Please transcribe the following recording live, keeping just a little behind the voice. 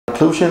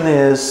occlusion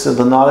is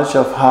the knowledge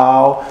of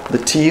how the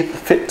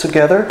teeth fit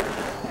together,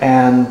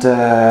 and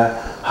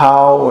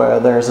how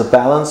there's a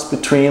balance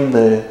between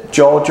the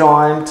jaw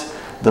joint,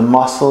 the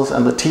muscles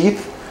and the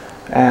teeth.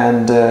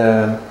 And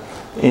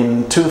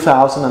in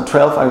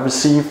 2012 I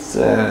received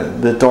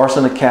the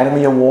Dorson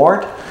Academy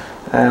Award,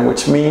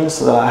 which means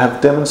that I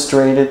have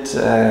demonstrated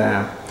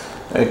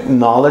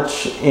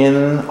knowledge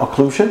in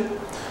occlusion.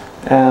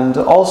 And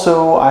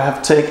also I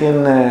have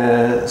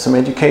taken some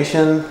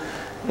education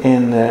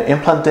in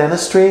implant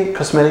dentistry,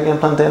 cosmetic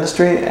implant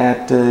dentistry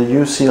at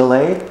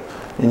UCLA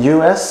in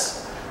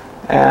US.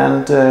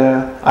 And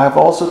I have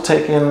also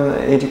taken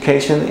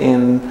education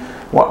in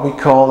what we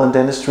call in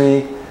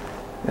dentistry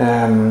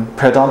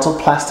periodontal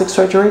plastic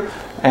surgery.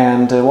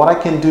 And what I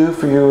can do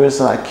for you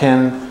is I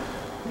can,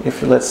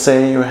 if let's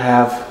say you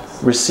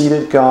have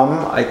receded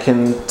gum, I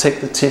can take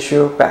the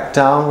tissue back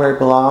down where it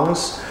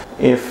belongs.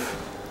 If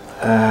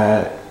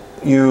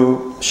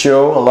you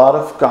show a lot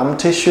of gum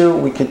tissue,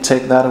 we can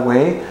take that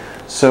away.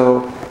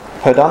 So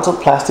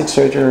periodontal plastic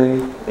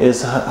surgery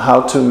is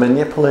how to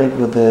manipulate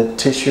with the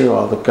tissue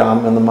or the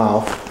gum in the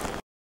mouth.